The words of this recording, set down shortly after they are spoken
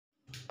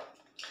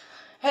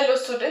Hello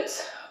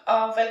students,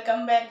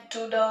 welcome back to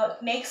the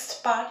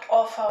next part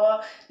of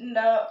our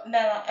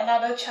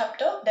another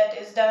chapter, that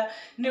is the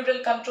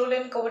neural control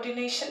and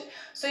coordination.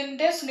 So in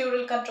this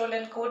neural control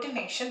and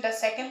coordination, the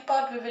second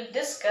part we will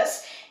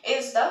discuss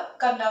is the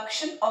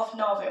conduction of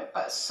nerve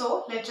impulse.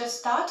 So let's just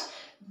start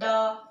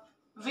the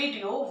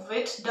video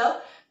with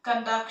the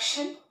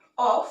conduction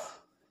of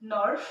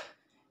nerve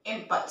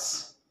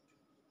impulse.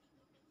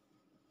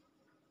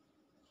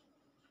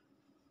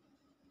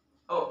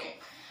 Okay.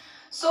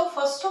 So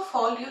first of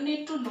all, you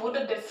need to know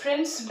the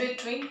difference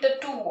between the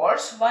two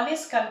words. One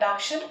is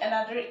conduction,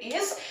 another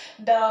is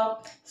the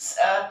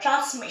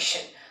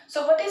transmission.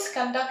 So what is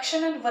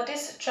conduction and what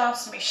is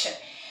transmission?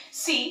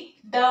 See,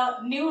 the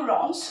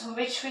neurons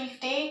which will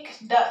take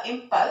the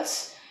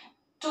impulse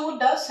to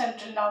the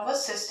central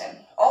nervous system,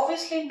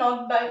 obviously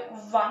not by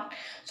one.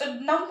 So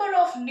number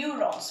of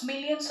neurons,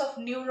 millions of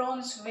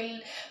neurons will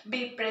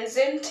be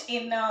present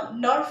in a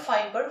nerve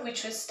fiber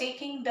which is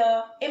taking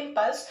the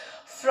impulse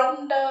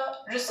from the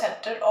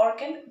receptor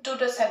organ to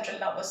the central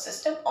nervous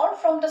system, or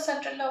from the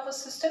central nervous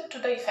system to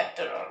the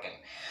effector organ.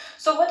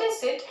 So what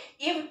is it?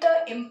 If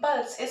the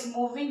impulse is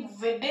moving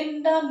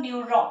within the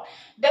neuron,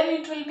 then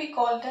it will be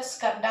called as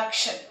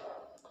conduction.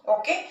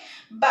 Okay,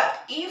 but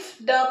if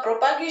the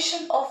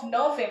propagation of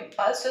nerve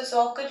impulse is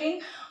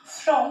occurring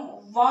from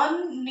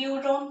one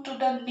neuron to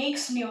the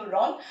next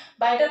neuron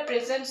by the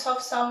presence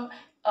of some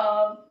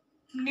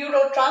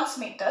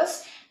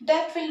neurotransmitters,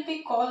 that will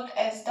be called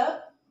as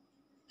the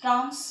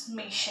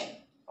transmission.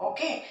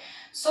 Okay,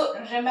 so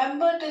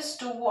remember these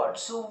two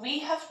words. So we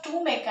have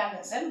two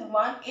mechanisms.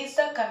 One is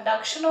the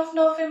conduction of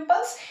nerve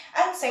impulse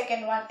and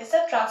second one is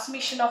the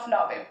transmission of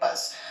nerve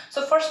impulse.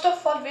 So first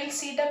of all, we'll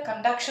see the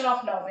conduction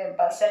of nerve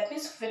impulse, that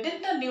means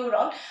within the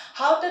neuron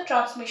how the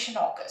transmission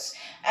occurs,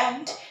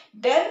 and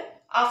then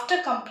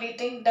after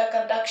completing the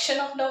conduction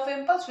of nerve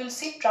impulse, we'll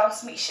see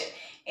transmission.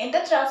 In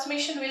the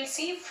transmission, we'll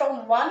see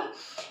from one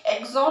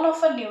axon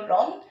of a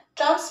neuron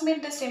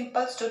transmit this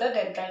impulse to the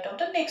dendrite of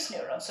the next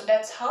neuron. So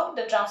that's how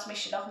the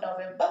transmission of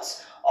nerve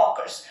impulse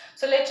occurs.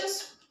 So let's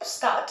just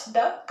start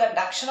the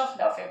conduction of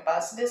nerve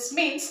impulse. This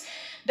means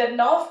the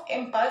nerve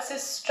impulse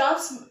is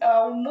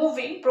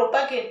moving,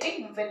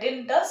 propagating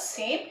within the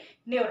same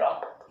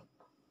neuron.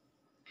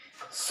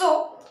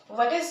 So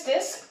what is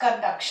this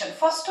conduction?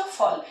 First of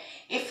all,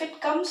 if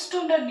it comes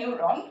to the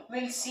neuron,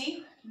 we'll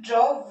see,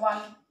 draw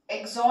one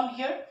axon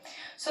here.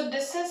 So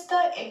this is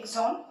the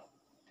axon,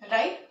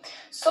 right?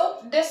 So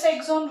this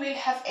axon will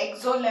have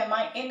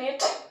axolemma in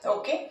it.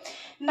 Okay,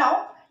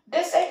 now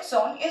this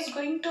axon is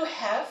going to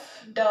have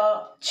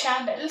the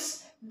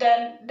channels,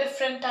 then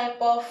different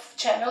type of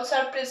channels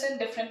are present,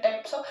 different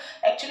types of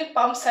actually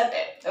pumps are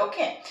there.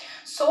 Okay,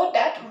 so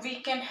that we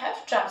can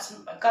have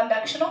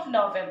conduction of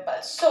nerve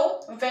impulse.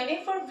 So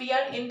whenever we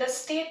are in the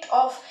state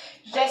of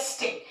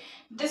resting,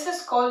 this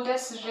is called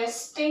as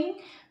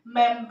resting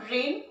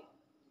membrane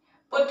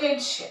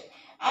potential,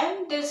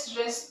 and this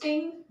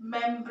resting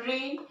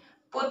membrane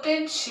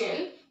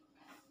potential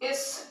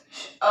is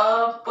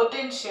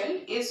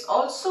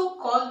also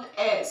called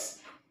as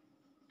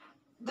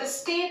the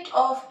state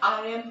of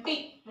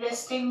RMP.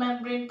 Resting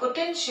membrane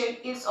potential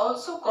is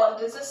also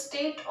called as a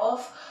state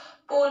of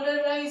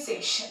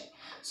polarization.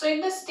 So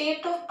in the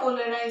state of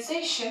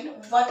polarization,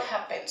 what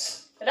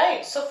happens,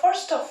 right? So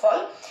first of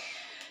all,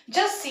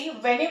 just see,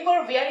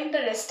 whenever we are in the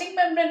resting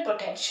membrane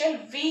potential,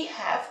 we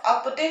have a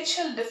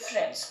potential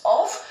difference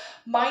of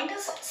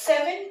minus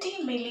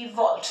 70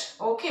 millivolt.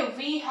 Okay,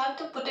 we have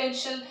the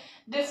potential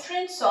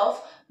difference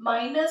of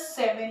minus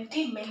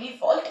 70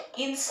 millivolt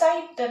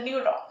inside the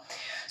neuron.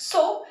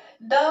 So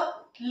the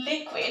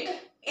liquid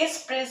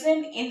is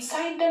present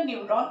inside the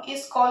neuron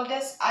is called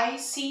as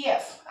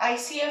ICF.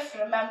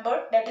 ICF,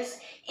 remember, that is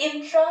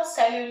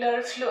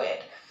intracellular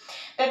fluid.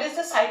 That is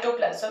the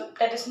cytoplasm,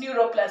 that is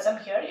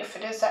neuroplasm here. If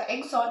it is the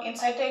axon,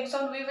 inside the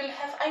axon we will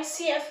have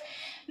ICF.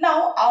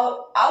 Now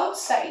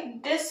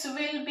outside this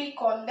will be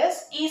called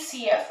as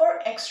ECF,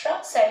 or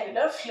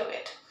extracellular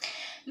fluid.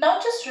 Now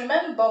just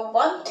remember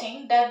one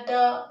thing, that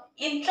the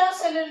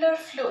intracellular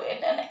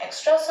fluid and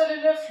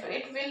extracellular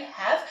fluid will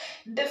have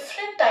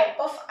different type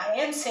of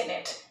ions in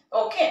it.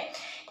 Okay,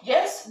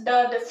 yes,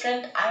 the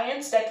different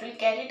ions that will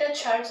carry the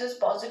charges,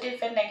 positive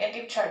and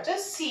negative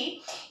charges.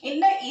 See, in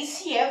the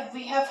ECF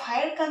we have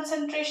higher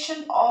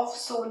concentration of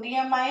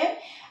sodium ion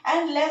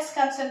and less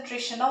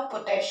concentration of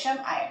potassium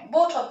ion.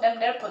 Both of them,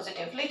 they are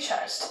positively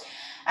charged.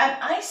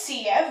 And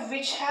ICF,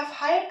 which have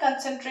higher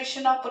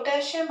concentration of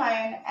potassium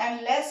ion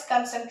and less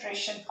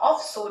concentration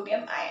of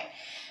sodium ion.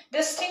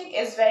 This thing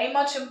is very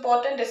much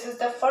important. This is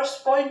the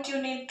first point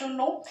you need to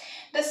know.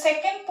 The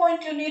second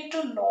point you need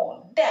to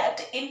know,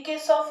 that in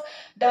case of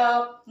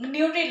the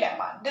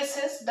neurilemma, this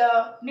is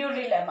the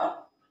neurilemma.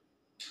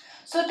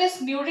 So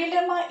this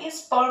neurilemma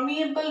is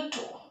permeable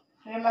to,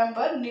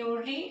 remember,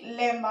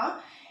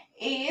 neurilemma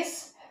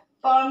is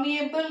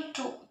permeable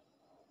to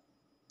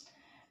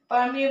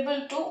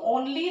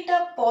only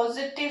the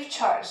positive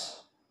charge.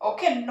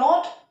 Okay,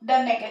 not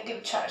the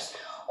negative charge.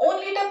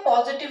 Only the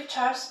positive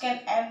charge can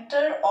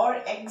enter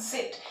or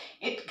exit.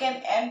 It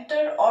can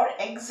enter or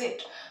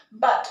exit,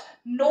 but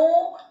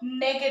no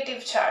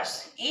negative charge.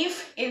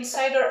 If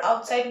inside or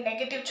outside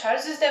negative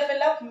charge is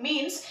developed,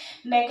 means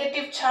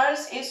negative charge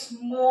is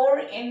more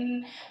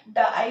in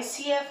the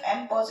ICF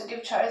and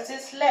positive charge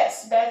is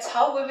less. That's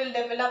how we will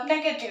develop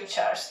negative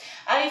charge.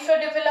 And if you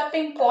are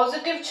developing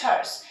positive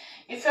charge,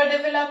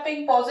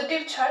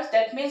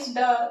 that means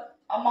the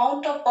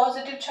amount of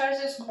positive charge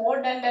is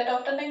more than that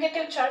of the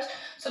negative charge.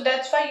 So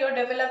that's why you're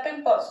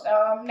developing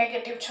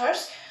negative charge.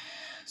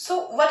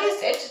 So what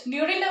is it?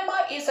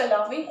 Neurilemma is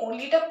allowing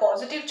only the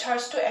positive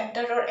charge to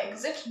enter or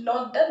exit,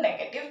 not the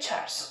negative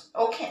charge.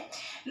 Okay.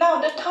 Now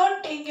the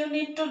third thing you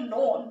need to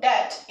know,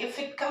 that if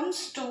it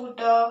comes to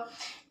the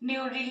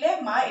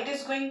neurilemma, it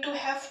is going to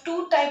have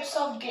two types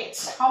of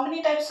gates. How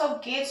many types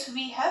of gates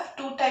we have?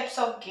 Two types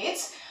of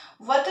gates.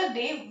 What are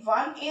they?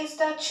 One is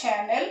the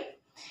channel,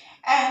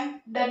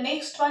 and the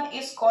next one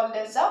is called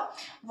as a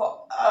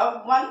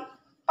one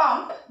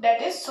pump,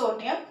 that is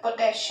sodium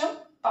potassium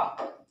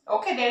pump.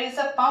 Okay, there is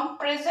a pump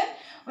present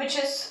which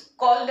is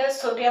called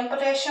as sodium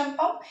potassium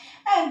pump,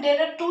 and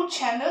there are two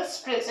channels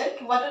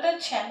present. What are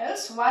the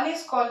channels? One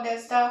is called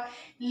as the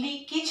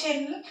leaky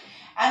channel,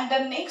 and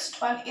the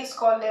next one is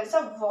called as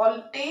a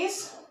voltage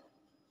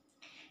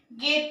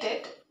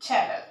gated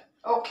channel.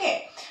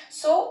 Okay,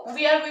 so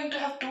we are going to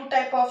have two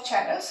type of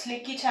channels,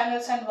 leaky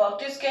channels and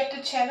voltage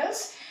gated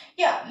channels.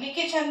 Yeah,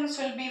 leaky channels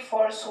will be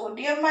for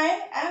sodium ion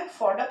and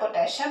for the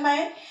potassium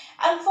ion,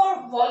 and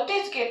for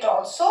voltage gate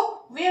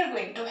also we are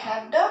going to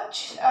have the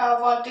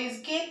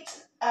voltage gate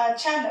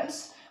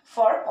channels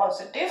for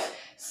positive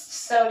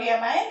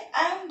sodium ion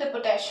and the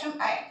potassium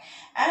ion.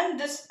 And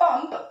this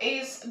pump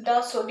is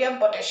the sodium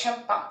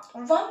potassium pump.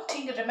 One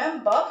thing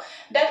remember,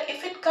 that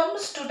if it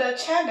comes to the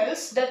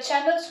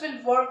channels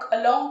will work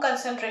along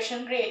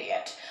concentration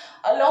gradient.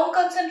 Along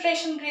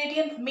concentration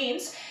gradient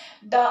means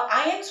the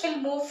ions will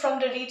move from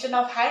the region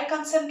of higher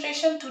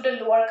concentration to the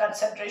lower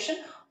concentration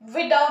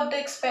without the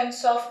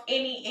expense of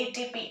any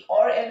ATP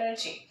or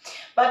energy.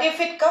 But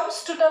if it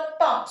comes to the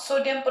pump,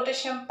 sodium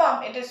potassium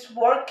pump, it is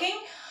working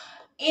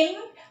in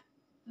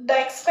the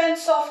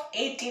expense of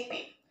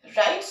ATP.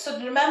 Right, so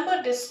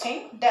remember this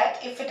thing,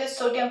 that if it is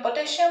sodium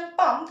potassium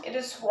pump, it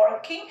is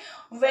working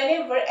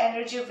whenever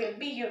energy will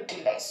be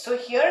utilized. So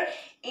here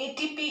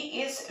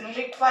ATP is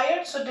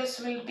required, so this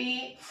will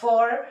be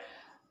for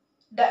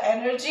the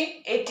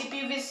energy.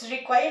 ATP is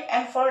required,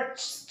 and for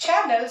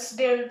channels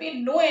there will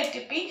be no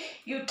ATP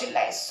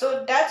utilized.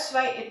 So that's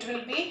why it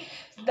will be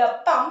the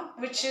pump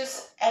which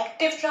is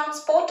active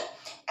transport,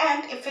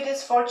 and if it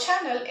is for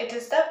channel, it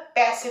is the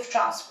passive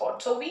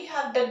transport. So we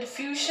have the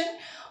diffusion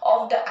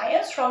of the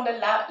ions from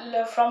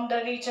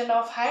the region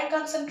of higher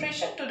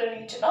concentration to the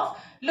region of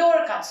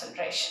lower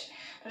concentration.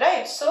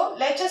 Right, so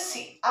let us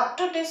see. Up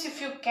to this,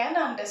 if you can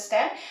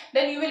understand,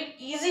 then you will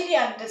easily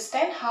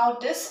understand how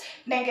this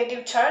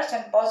negative charge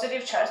and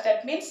positive charge,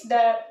 that means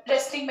the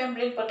resting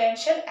membrane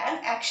potential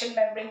and action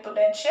membrane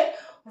potential,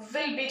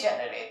 will be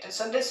generated.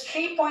 So these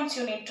 3 points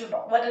you need to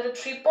know. What are the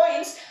 3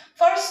 points?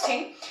 First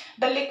thing,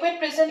 the liquid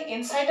present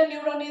inside the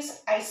neuron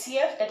is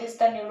ICF, that is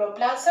the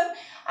neuroplasm.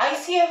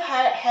 ICF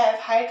have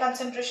higher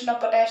concentration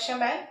of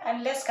potassium ion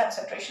and less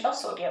concentration of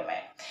sodium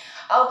ion.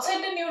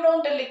 Outside the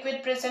neuron, the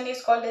liquid present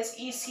is called as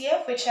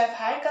ECF, which have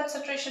higher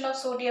concentration of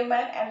sodium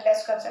ion and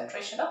less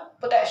concentration of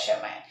potassium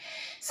ion.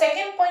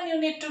 Second point you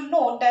need to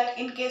know, that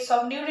in case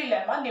of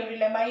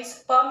neurilemma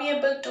is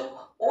permeable to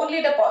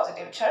only the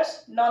positive charge,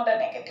 not the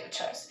negative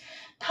charge.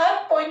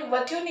 Third point,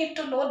 what you need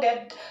to know,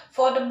 that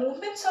for the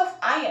movements of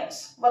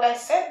ions, what I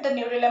said, the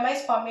neurilemma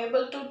is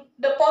permeable to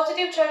the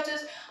positive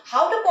charges.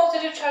 How the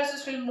positive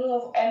charges will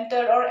move,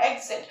 enter or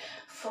exit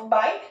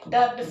by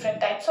the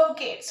different types of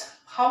gates.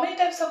 How many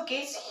types of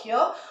gates?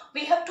 Here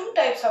we have two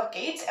types of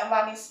gates, and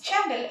one is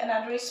channel,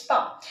 another is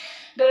pump.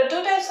 There are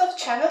two types of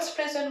channels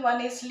present.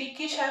 One is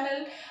leaky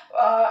channel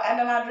and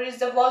another is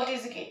the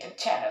voltage gated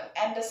channel,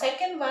 and the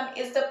second one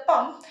is the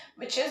pump,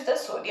 which is the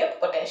sodium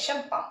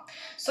potassium pump.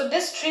 So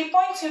these 3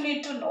 points you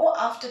need to know.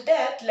 After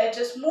that, let's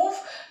just move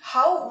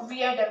how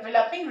we are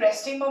developing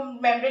resting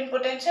membrane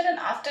potential, and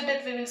after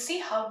that we will see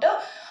how the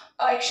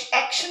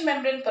action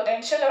membrane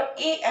potential or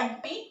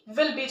AMP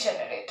will be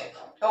generated.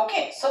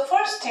 Okay, so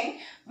first thing,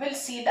 we'll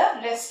see the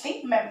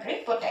resting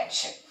membrane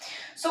potential.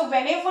 So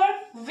whenever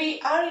we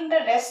are in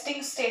the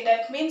resting state,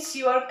 that means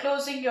you are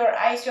closing your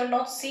eyes, you're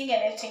not seeing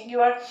anything, you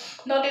are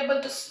not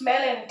able to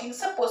smell anything,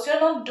 suppose you're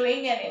not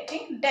doing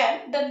anything,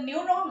 then the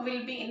neuron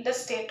will be in the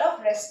state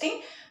of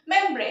resting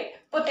membrane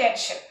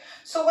potential.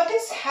 So what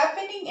is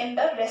happening in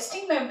the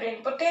resting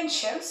membrane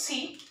potential?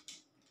 See,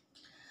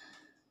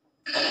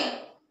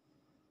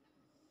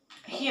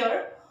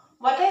 here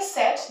what I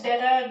said,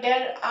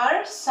 there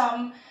are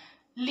some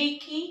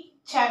leaky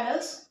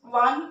channels,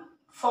 one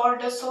for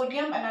the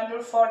sodium,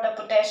 another for the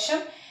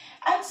potassium,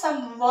 and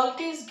some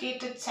voltage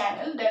gated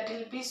channel, that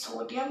will be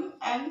sodium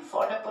and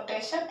for the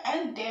potassium,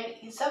 and there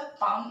is a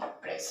pump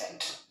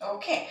present.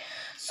 Okay,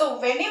 so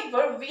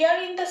whenever we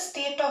are in the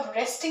state of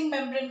resting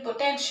membrane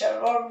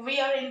potential or we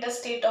are in the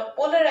state of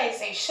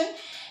polarization,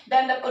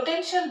 then the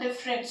potential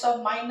difference of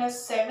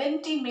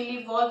 -70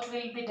 millivolt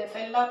will be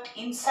developed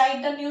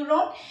inside the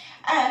neuron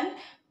and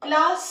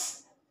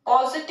plus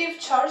positive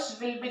charge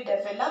will be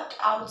developed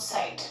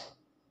outside.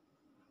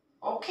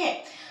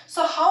 Okay,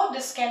 so how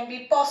this can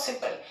be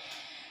possible?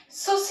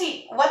 So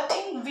see, one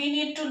thing we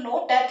need to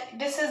know that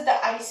this is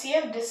the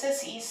ICF, this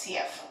is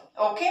ECF.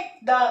 Okay,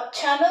 the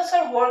channels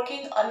are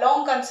working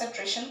along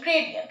concentration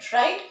gradient,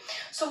 right?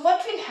 So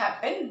what will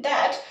happen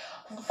that,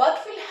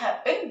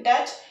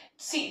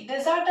 see,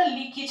 these are the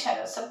leaky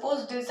channels.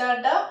 Suppose these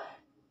are the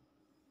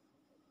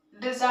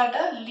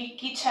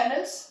leaky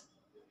channels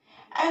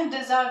and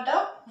these are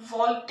the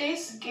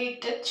voltage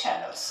gated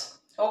channels.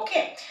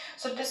 Okay,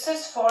 so this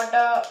is for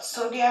the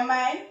sodium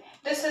ion,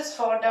 this is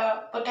for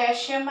the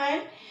potassium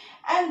ion,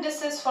 and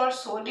this is for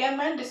sodium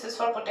ion, this is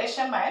for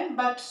potassium ion.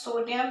 But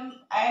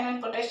sodium ion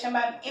and potassium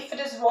ion, if it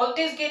is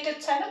voltage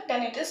gated channel,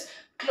 then it is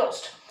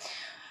closed.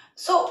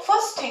 So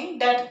first thing,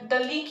 that the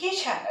leaky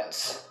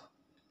channels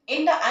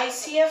in the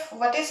ICF,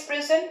 what is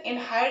present in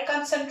higher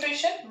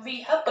concentration,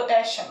 we have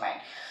potassium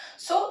ion.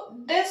 So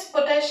this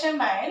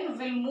potassium ion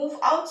will move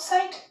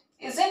outside,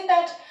 isn't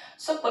that?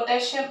 So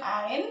potassium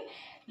ion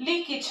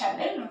leaky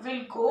channel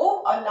will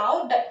go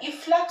allow the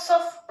efflux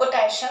of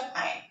potassium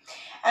ion.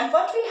 And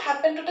what will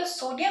happen to the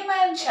sodium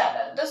ion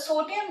channel? The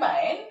sodium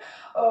ion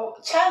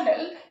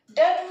channel,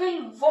 that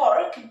will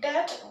work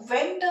that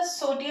when the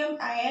sodium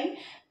ion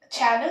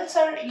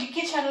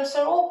leaky channels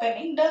are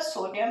opening, the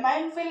sodium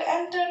ion will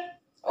enter.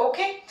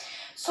 Okay,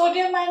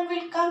 sodium ion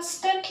will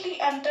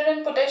constantly enter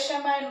and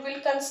potassium ion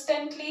will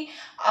constantly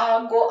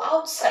go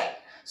outside.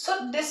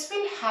 So this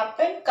will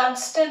happen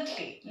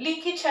constantly.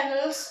 Leaky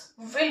channels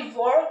will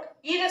work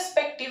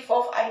irrespective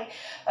of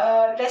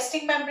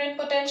resting membrane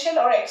potential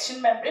or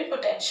action membrane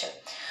potential.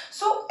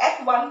 So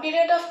at one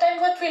period of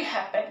time, what will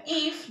happen?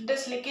 If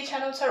these leaky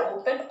channels are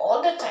open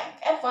all the time,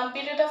 at one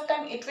period of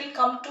time it will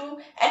come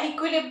to an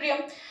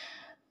equilibrium.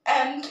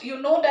 And you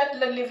know that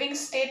the living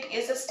state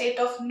is a state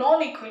of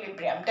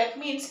non-equilibrium. That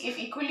means if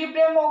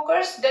equilibrium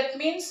occurs, that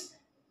means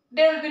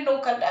there will be no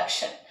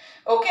conduction.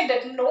 Okay,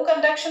 that no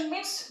conduction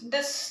means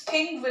this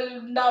thing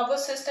will,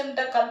 nervous system,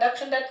 the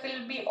conduction, that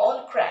will be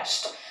all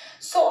crashed.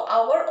 So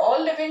our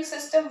all living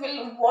system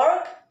will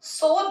work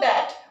so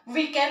that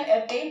we can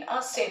attain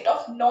a state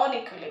of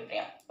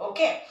non-equilibrium.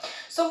 Okay,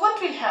 so what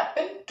will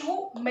happen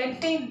to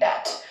maintain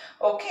that?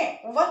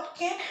 Okay, what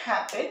can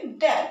happen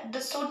that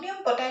the sodium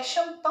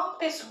potassium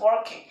pump is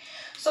working.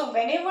 So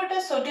whenever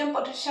the sodium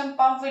potassium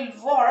pump will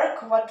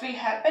work, what will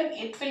happen?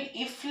 It will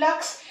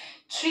efflux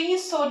 3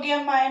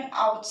 sodium ion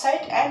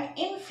outside and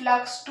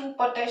influx 2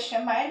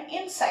 potassium ion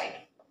inside.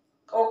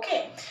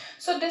 Okay,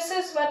 so this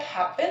is what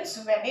happens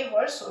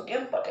whenever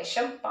sodium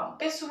potassium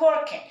pump is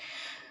working.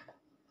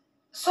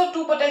 So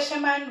 2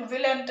 potassium ion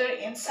will enter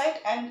inside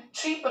and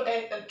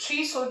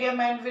 3 sodium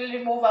ion will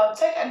remove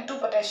outside and 2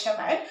 potassium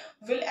ion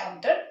will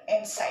enter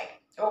inside.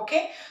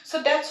 Okay,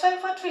 so that's why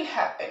what will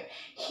happen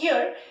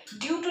here,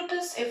 due to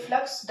this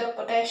efflux, the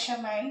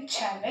potassium ion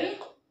channel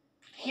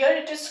here,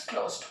 it is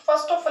closed.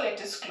 First of all, it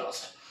is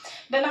closed.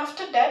 Then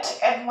after that,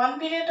 at one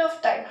period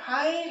of time,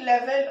 high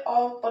level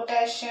of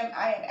potassium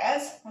ion,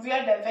 as we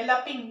are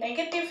developing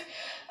negative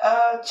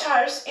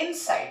charge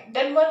inside,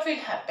 then what will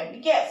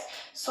happen? Yes,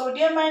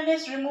 sodium ion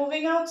is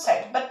removing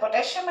outside, but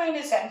potassium ion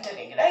is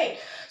entering, right?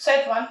 So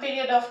at one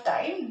period of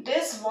time,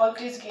 this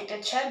voltage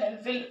gated channel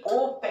will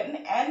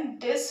open and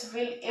this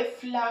will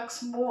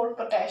efflux more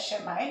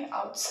potassium ion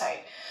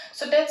outside.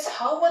 So that's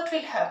how what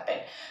will happen.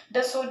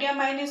 The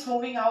sodium ion is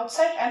moving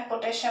outside and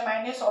potassium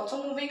ion is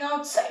also moving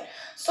outside.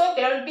 So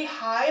there will be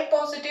high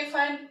positive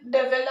ion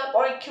develop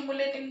or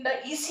accumulate in the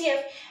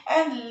ECF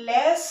and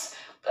less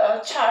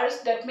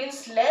charge, that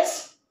means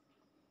less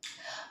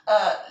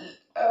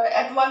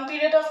at one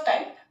period of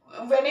time.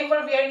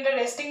 Whenever we are in the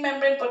resting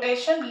membrane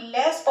potential,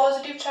 less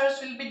positive charge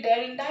will be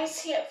there in the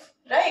ICF,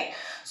 right?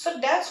 So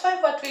that's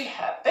why what will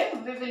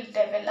happen, we will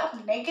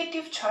develop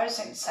negative charge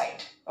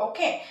inside.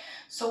 Okay,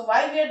 so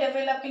while we are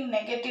developing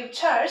negative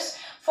charge,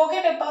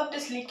 forget about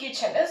this leaky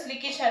channels.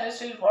 Leaky channels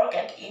will work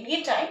at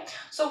any time.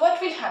 So what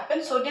will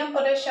happen, sodium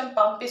potassium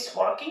pump is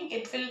working,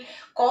 it will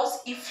cause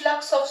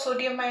efflux of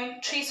sodium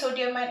ion, 3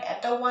 sodium ion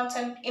at once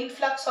and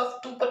influx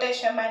of 2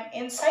 potassium ion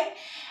inside,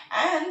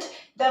 and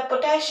the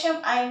potassium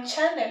ion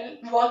channel,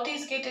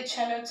 voltage gated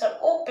channels are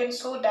open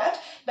so that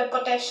the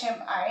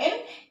potassium ion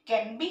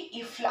can be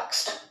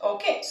effluxed.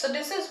 Okay, so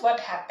this is what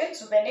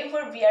happens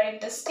whenever we are in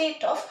the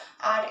state of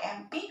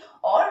RMP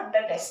or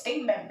the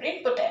resting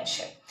membrane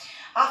potential.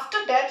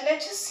 After that,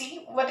 let's just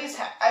see what is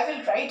I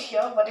will write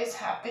here what is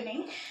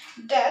happening,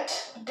 that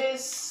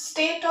this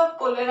state of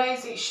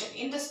polarization.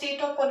 In the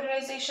state of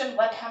polarization,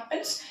 what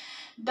happens?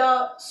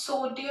 The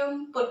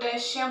sodium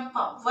potassium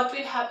pump, what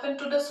will happen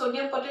to the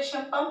sodium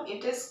potassium pump?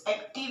 It is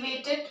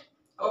activated.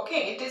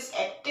 Okay, it is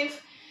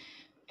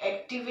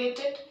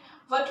activated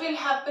what will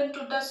happen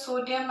to the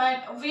sodium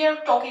ion? We are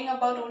talking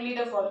about only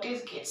the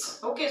voltage gates.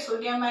 Okay,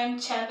 sodium ion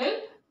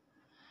channel,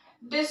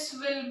 this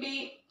will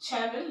be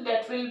channel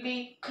that will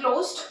be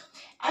closed,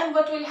 and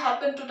what will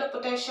happen to the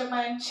potassium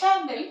ion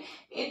channel?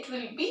 It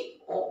will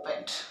be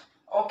opened.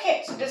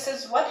 Okay, so this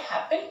is what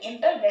happened in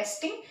the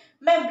resting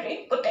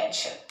membrane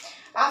potential.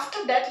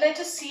 After that, let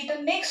us see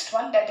the next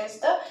one, that is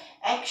the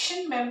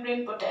action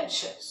membrane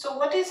potential. So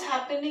what is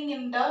happening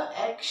in the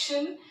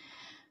action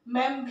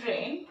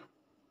membrane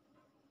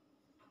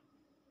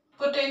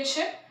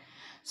potential?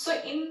 So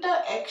in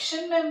the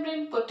action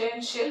membrane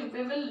potential,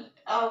 we will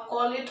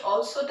call it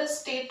also the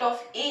state of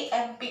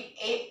AMP.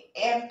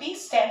 AMP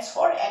stands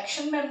for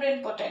action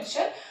membrane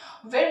potential,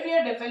 where we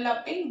are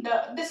developing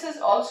this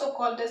is also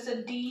called as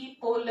a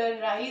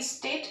depolarized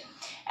state.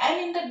 And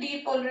in the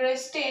depolarized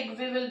state,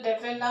 we will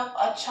develop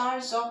a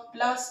charge of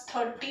plus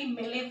 30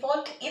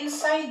 millivolt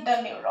inside the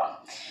neuron.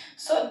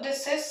 So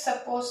this is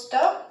suppose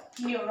the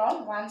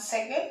neuron, once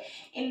again,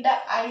 in the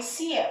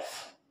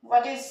ICF.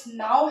 What is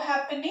now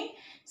happening?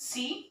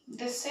 See,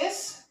 this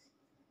is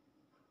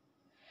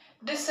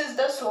the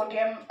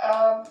sodium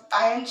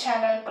ion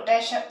channel,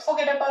 potassium.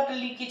 Forget about the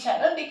leaky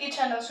channel. Leaky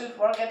channels will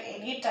work at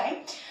any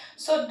time.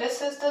 So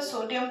this is the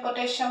sodium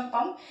potassium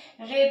pump.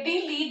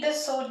 Readily the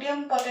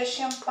sodium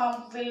potassium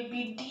pump will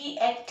be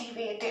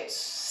deactivated.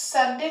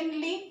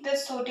 Suddenly the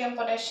sodium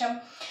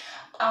potassium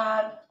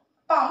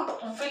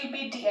pump will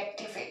be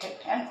deactivated,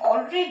 and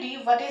already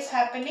what is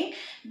happening?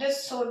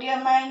 This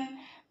sodium ion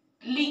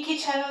leaky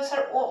channels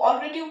are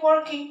already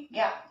working.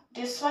 Yeah,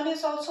 this one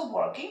is also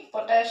working.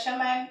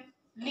 Potassium ion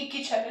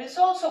leaky channel is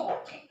also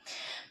working.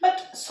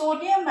 But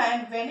sodium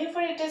ion,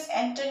 whenever it is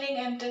entering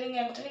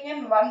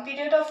in one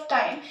period of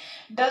time,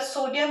 the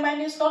sodium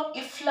ion is not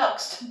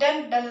effluxed,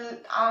 then the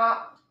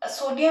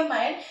sodium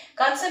ion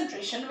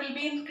concentration will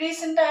be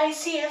increased in the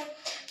ICF.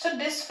 So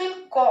this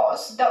will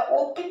cause the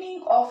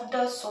opening of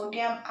the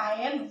sodium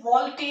ion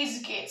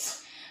voltage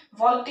gates.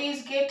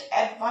 Voltage gate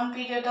at one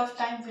period of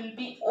time will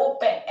be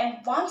open,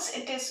 and once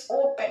it is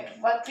opened,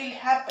 what will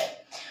happen?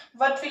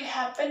 What will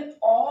happen?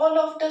 All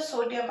of the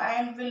sodium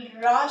ion will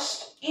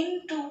rush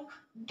into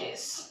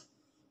this,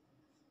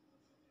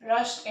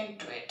 rushed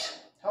into it.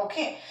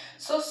 Okay,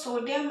 so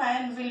sodium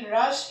ion will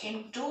rush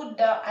into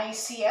the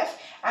ICF,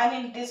 and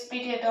in this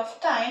period of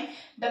time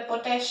the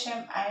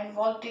potassium ion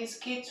voltage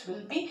gates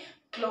will be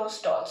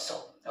closed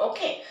also.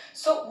 Okay,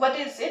 so what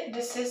is it?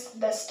 This is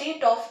the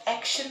state of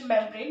action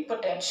membrane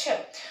potential.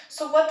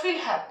 So what will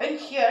happen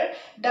here?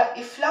 The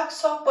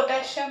efflux of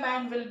potassium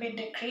ion will be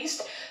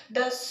decreased.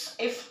 Thus,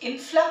 if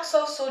influx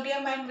of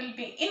sodium ion will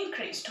be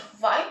increased.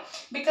 Why?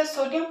 Because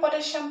sodium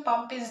potassium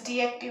pump is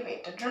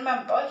deactivated.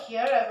 Remember,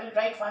 here I will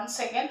write once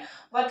again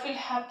what will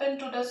happen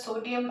to the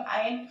sodium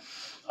ion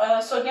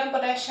sodium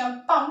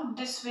potassium pump.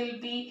 This will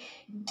be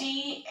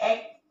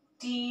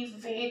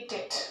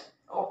deactivated.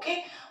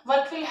 Okay,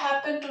 what will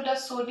happen to the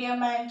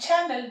sodium ion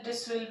channel?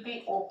 This will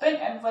be open,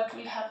 and what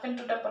will happen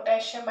to the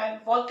potassium ion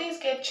voltage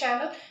gate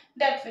channel?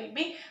 That will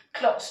be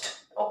closed.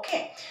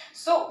 Okay,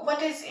 so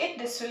what is it?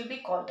 This will be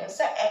called as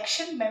the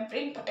action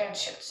membrane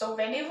potential. So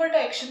whenever the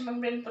action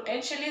membrane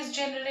potential is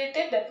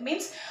generated, that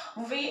means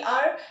we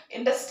are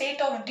in the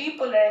state of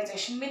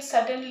depolarization. Means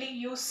suddenly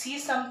you see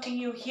something,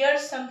 you hear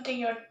something,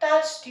 you're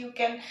touched, you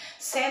can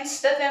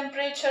sense the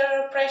temperature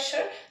or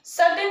pressure.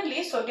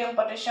 Suddenly sodium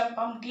potassium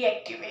pump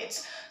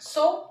deactivates.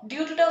 So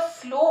due to the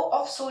flow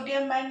of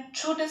sodium ion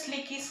through this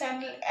leaky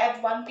channel at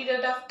one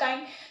period of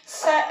time,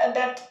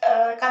 that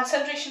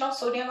concentration of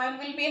sodium ion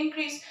will be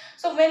increased.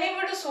 So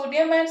whenever the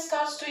sodium ion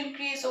starts to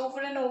increase over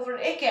and over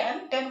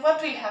again, then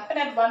what will happen?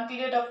 At one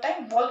period of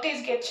time,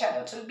 voltage gate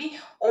channels will be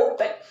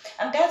open,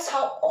 and that's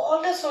how all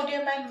the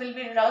sodium ion will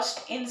be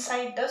rushed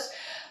inside this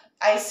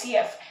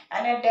ICF,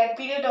 and at that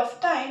period of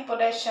time,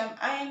 potassium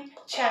ion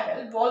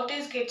channel,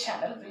 voltage gate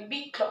channel will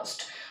be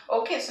closed.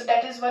 Okay, so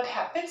that is what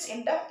happens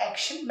in the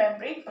action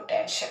membrane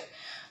potential.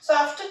 So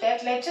after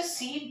that, let's just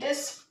see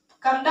this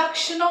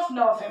conduction of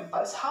nerve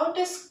impulse. How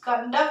this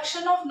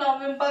conduction of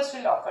nerve impulse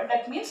will occur?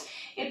 That means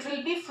it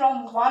will be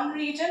from one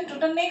region to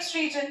the next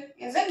region,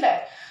 isn't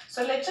that?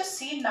 So let's just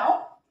see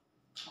now.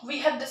 We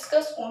have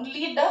discussed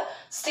only the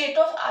state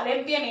of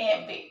RMP and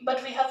AMP,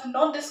 but we have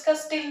not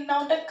discussed till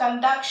now the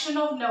conduction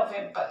of nerve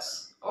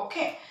impulse.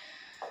 Okay,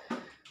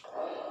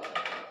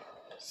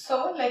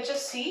 so let's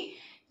just see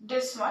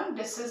this one.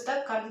 This is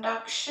the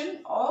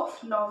conduction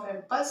of nerve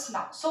impulse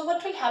now. So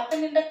what will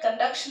happen in the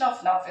conduction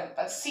of nerve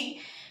impulse?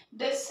 See,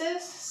 this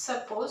is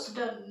suppose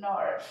the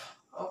nerve.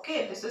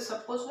 Okay, this is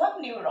suppose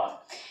one neuron.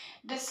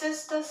 This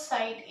is the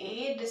side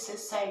A, this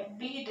is side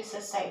B, this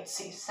is side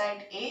C.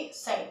 Side A,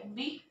 side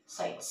B,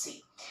 side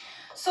C.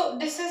 So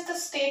this is the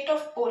state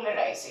of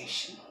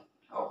polarization.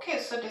 Okay,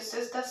 so this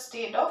is the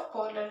state of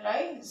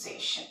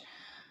polarization.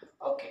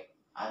 Okay,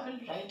 I will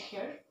write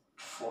here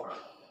 4.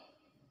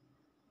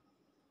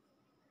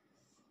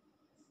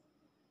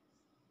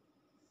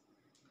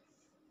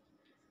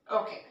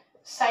 Okay,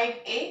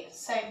 side A,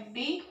 side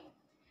B,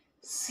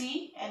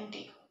 C and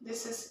D.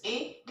 This is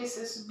A, this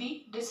is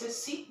B, this is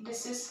C,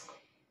 this is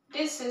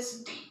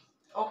D.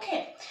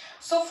 Okay,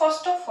 so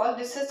first of all,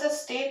 this is the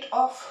state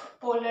of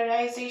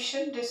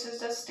polarization. This is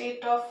the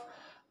state of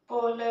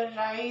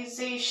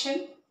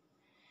polarization.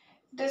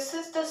 This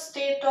is the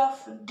state of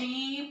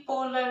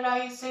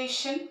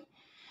depolarization.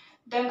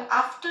 Then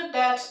after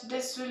that,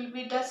 this will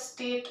be the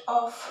state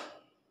of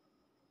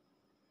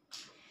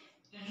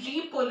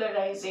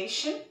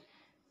repolarization.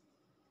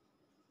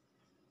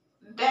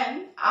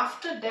 Then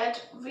after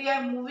that, we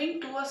are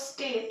moving to a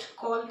state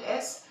called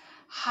as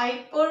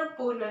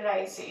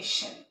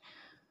hyperpolarization.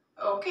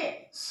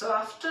 Okay, so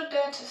after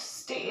that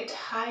state,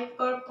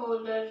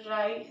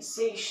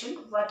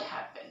 hyperpolarization, what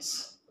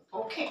happens?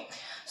 Okay,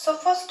 so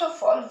first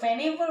of all,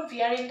 whenever we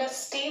are in the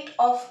state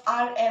of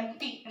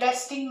RMP,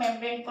 resting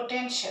membrane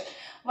potential,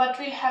 what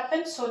will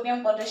happen?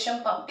 Sodium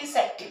potassium pump is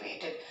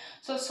activated.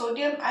 So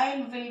sodium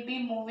ion will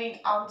be moving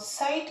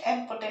outside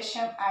and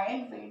potassium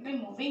ion will be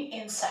moving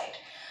inside.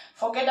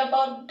 Forget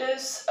about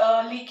this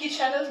leaky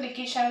channels.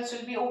 Leaky channels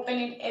will be open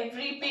in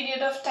every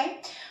period of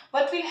time.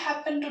 What will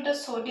happen to the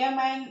sodium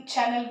ion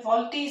channel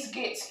voltage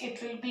gates?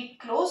 It will be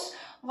closed.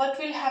 What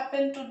will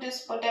happen to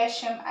this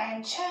potassium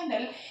ion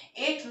channel?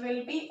 It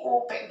will be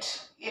opened.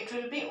 It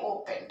will be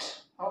opened.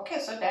 Okay,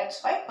 so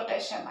that's why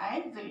potassium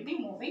ion will be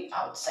moving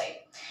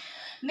outside.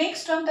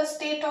 Next one, the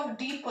state of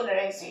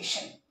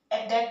depolarization.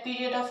 At that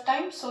period of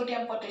time,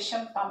 sodium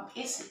potassium pump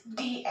is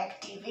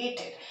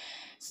deactivated.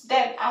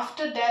 Then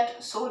after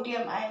that,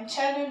 sodium ion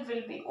channel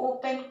will be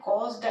open,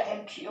 cause the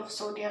entry of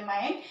sodium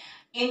ion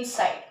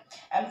inside.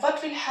 And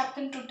what will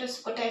happen to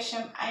this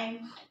potassium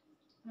ion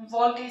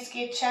voltage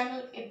gate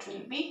channel? It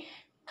will be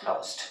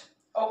closed.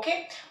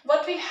 Okay,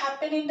 what will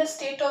happen in the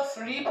state of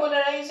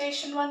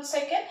repolarization? Once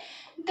again,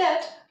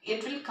 that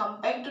it will come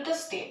back to the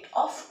state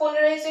of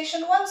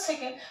polarization once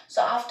again.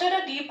 So after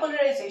the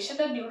depolarization,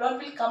 the neuron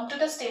will come to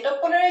the state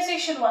of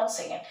polarization once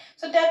again.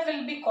 So that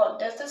will be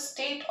called as the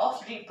state of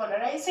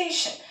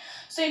repolarization.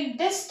 So in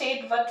this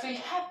state, what will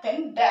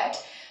happen, that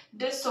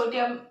this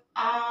sodium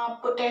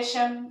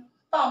potassium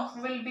pump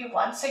will be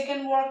once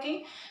again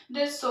working.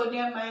 This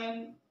sodium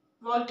ion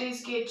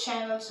voltage gate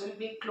channels will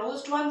be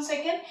closed once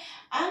again,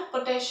 and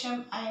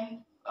potassium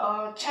ion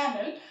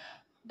channel,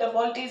 the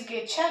voltage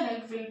gate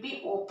channel, will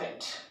be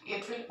opened.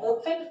 It will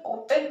open,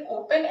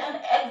 and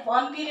at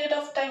one period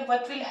of time,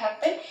 what will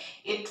happen?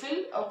 It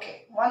will,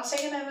 okay, once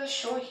again I will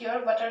show here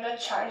what are the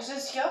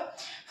charges here.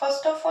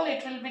 First of all,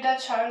 it will be the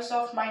charge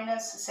of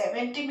minus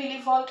 70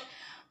 millivolt.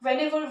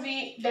 Whenever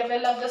we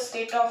develop the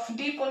state of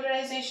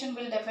depolarization,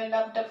 we'll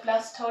develop the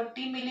plus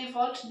 30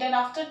 millivolt. Then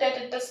after that,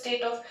 at the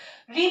state of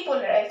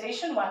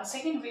repolarization, once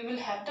again we will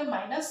have the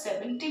minus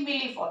 70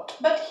 millivolt.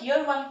 But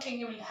here one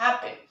thing will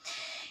happen.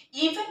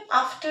 Even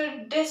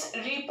after this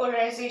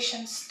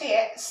repolarization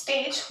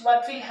stage,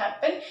 what will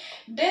happen?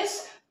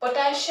 This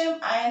potassium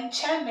ion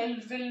channel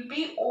will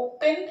be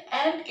open,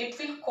 and it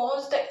will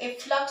cause the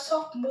efflux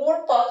of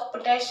more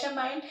potassium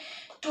ion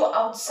to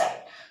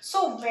outside.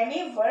 So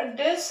whenever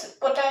this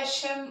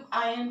potassium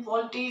ion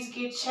voltage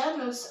gate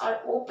channels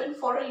are open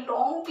for a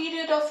long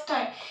period of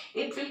time,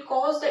 it will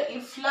cause the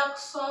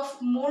efflux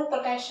of more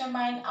potassium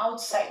ion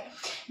outside.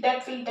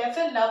 That will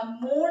develop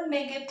more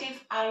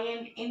negative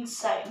ion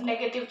inside,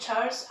 negative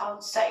charge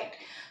outside.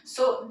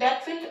 So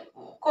that will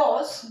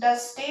cause the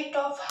state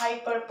of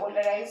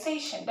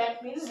hyperpolarization.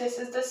 That means this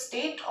is the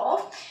state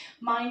of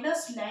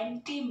minus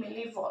 90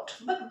 millivolt.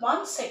 But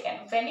once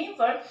again,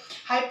 whenever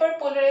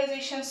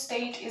hyperpolarization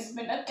state is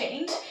been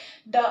attained,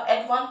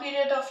 at one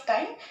period of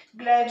time,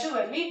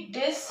 gradually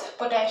this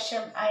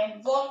potassium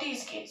ion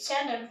voltage gate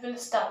channel will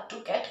start to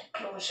get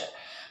closure.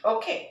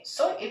 Okay,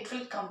 so it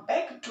will come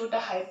back to the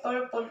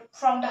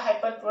from the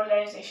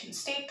hyperpolarization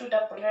state to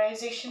the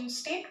polarization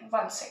state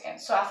once again.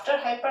 So after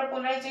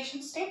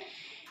hyperpolarization state,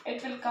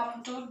 it will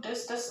come to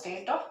this, the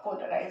state of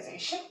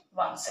polarization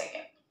once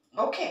again.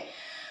 Okay,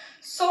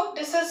 so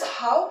this is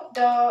how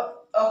the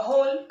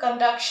whole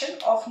conduction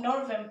of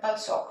nerve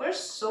impulse occurs.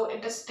 So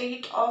in the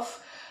state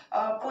of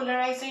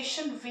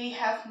polarization, we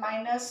have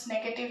minus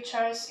negative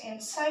charge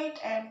inside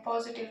and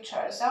positive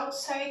charge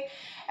outside.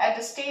 At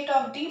the state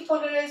of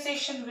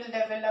depolarization, we'll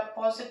develop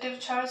positive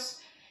charge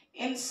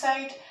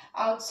inside,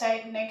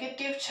 outside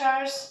negative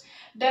charge.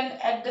 Then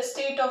at the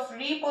state of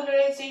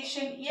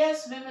repolarization,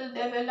 yes, we will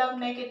develop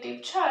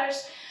negative charge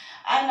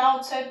and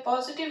outside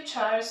positive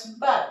charge,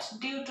 but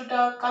due to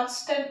the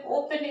constant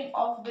opening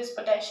of this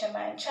potassium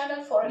ion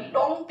channel for a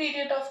long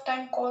period of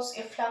time, cause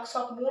efflux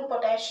of more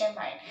potassium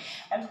ion.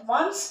 And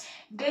once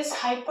this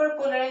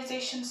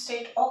hyperpolarization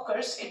state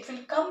occurs, it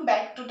will come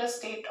back to the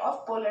state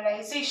of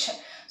polarization.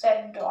 So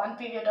at one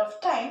period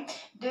of time,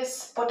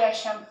 this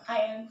potassium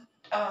ion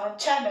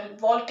channel,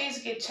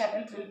 voltage gate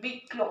channel, will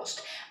be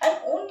closed, and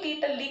only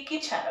the leaky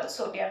channel,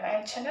 sodium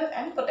ion channel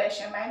and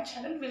potassium ion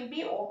channel, will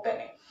be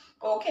opening.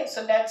 Okay,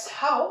 so that's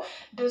how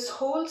this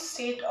whole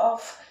state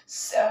of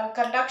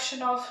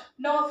conduction of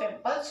nerve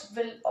impulse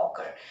will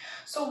occur.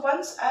 So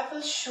once I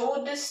will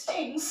show these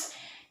things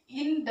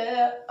in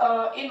the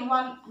in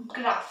one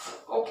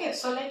graph. Okay,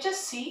 so let's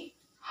just see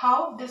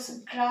how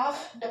this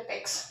graph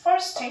depicts.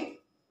 First thing,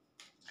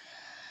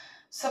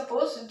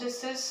 suppose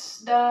this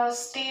is the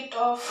state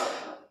of,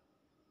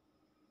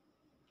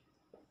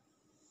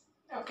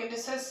 okay,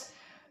 this is,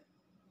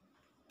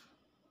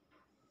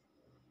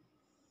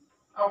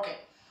 okay,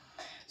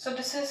 so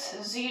this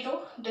is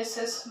 0, this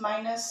is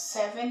minus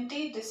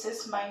 70, this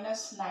is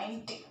minus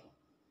 90,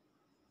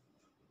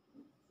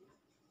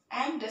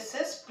 and this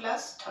is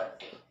plus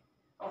 30.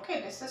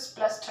 Okay, this is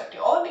plus 30.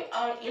 All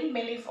are in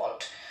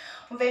millivolt.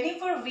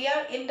 Whenever we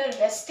are in the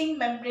resting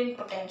membrane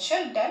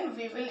potential, then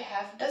we will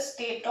have the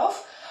state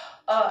of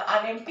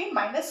RMP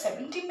minus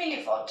 70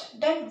 millivolt.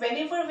 Then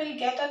whenever we'll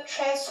get a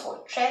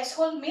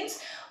threshold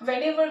means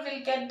whenever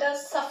we'll get the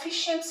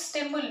sufficient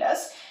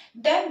stimulus,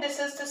 then this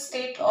is the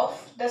state of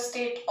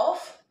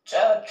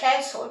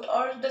threshold,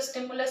 or the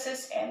stimulus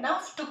is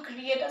enough to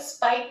create a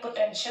spike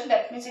potential.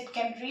 That means it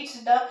can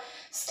reach the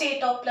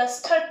state of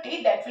plus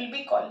 30. That will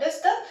be called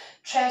as the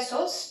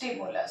threshold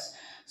stimulus.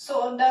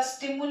 So the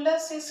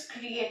stimulus is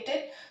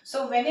created.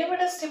 So whenever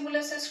the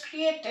stimulus is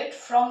created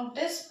from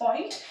this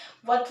point,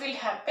 what will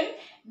happen?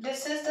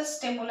 This is the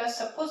stimulus.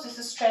 Suppose this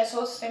is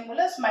threshold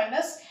stimulus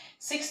minus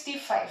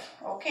 65.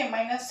 Okay,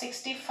 minus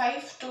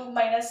 65 to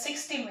minus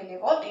 60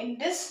 millivolt. In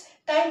this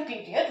time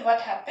period, what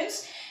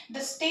happens?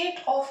 The state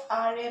of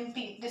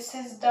RMP, this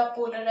is the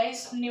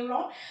polarized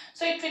neuron,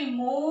 so it will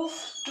move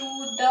to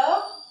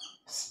the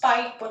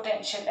spike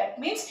potential. That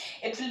means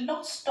it will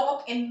not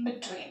stop in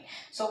between.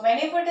 So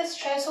whenever this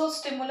threshold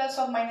stimulus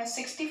of minus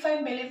 65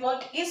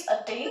 millivolt is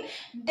attained,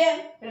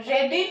 then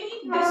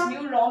readily this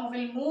neuron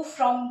will move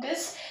from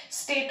this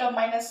state of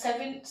minus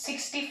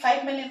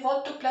 65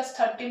 millivolt to plus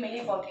 30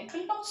 millivolt. It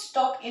will not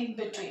stop in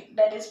between,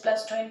 that is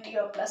plus 20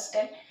 or plus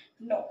 10.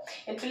 No,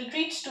 it will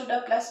reach to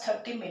the plus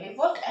 30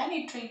 millivolt and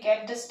it will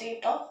get the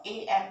state of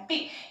AMP.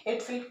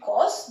 It will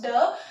cause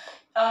the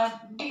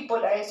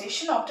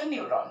depolarization of the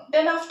neuron.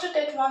 Then after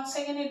that, once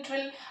again it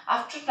will,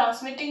 after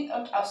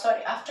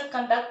after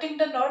conducting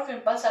the nerve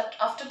impulse,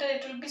 after that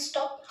it will be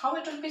stopped. How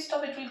it will be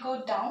stopped? It will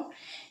go down.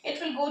 It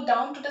will go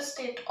down to the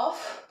state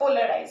of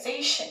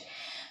polarization.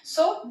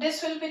 So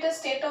this will be the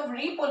state of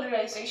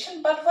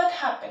repolarization. But what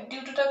happened?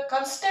 Due to the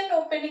constant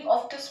opening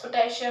of this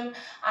potassium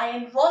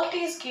ion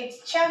voltage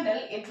gate channel,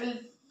 it will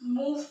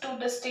move to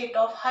the state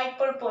of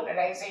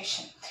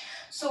hyperpolarization.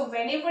 So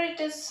whenever it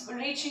is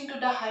reaching to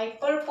the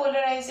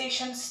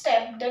hyperpolarization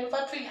step, then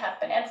what will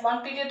happen? At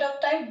one period of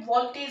time,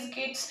 voltage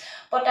gates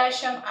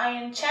potassium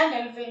ion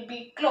channel will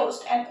be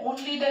closed and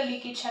only the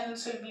leaky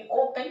channels will be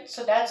open.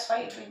 So that's why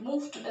it will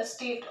move to the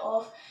state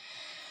of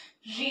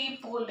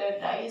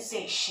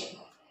repolarization.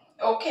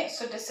 Okay,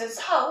 so this is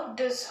how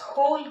this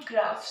whole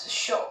graph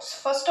shows.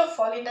 First of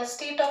all, in the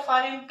state of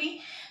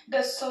RMP,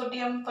 the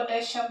sodium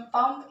potassium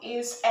pump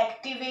is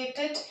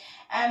activated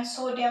and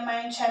sodium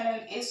ion channel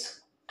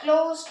is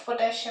closed,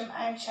 potassium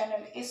ion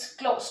channel is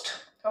closed.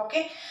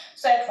 Okay,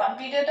 so at one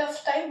period of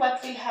time,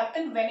 what will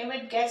happen? Whenever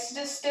it gets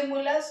this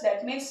stimulus,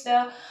 that means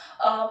the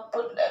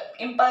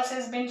impulse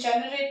has been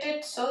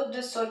generated, so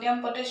the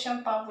sodium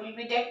potassium pump will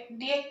be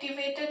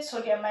deactivated,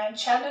 sodium ion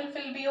channel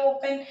will be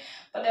open,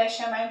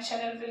 potassium ion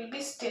channel will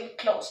be still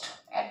closed.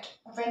 And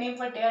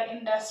whenever they are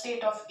in the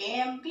state of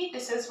AMP,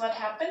 this is what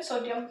happens: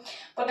 sodium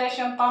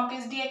potassium pump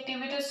is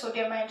deactivated,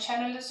 sodium ion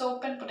channel is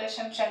open,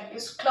 potassium channel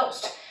is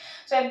closed.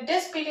 So at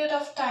this period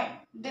of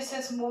time, this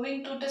is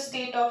moving to the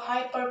state of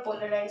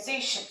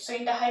hyperpolarization. So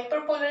in the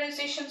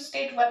hyperpolarization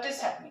state, what is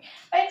happening?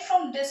 Right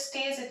from this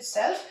stage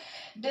itself,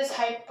 this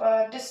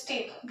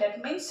state,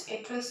 that means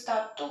it will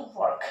start to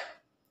work.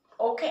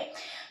 Okay,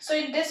 so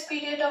in this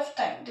period of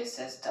time, this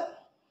is the,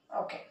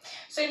 okay,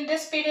 so in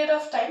this period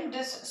of time,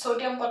 this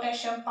sodium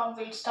potassium pump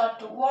will start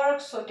to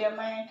work, sodium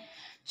ion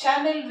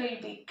channel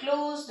will be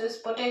closed, this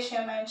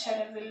potassium ion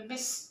channel will be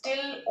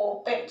still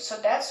open. So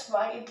that's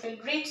why it will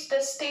reach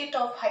the state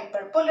of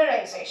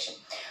hyperpolarization.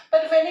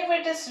 But whenever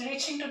it is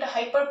reaching to the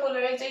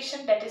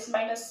hyperpolarization, that is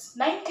minus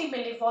 90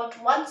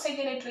 millivolt, once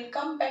again it will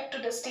come back to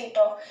the state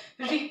of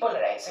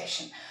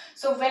repolarization.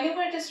 So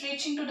whenever it is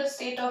reaching to the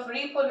state of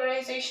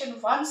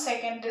repolarization, once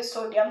again this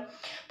sodium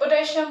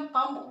potassium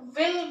pump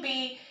will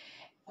be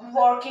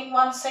working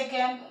once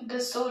again, the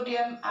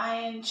sodium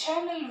ion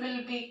channel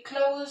will be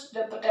closed,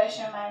 the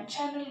potassium ion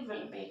channel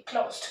will be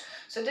closed.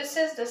 So this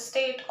is the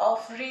state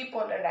of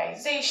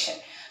repolarization.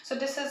 So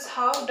this is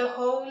how the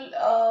whole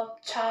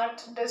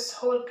chart, this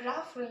whole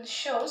graph will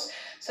shows.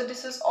 So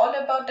this is all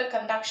about the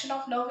conduction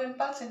of nerve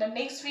impulse. In the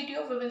next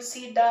video, we will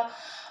see the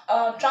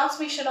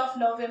transmission of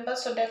nerve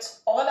impulse. So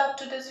that's all up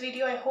to this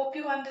video. I hope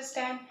you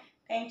understand.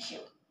 Thank you.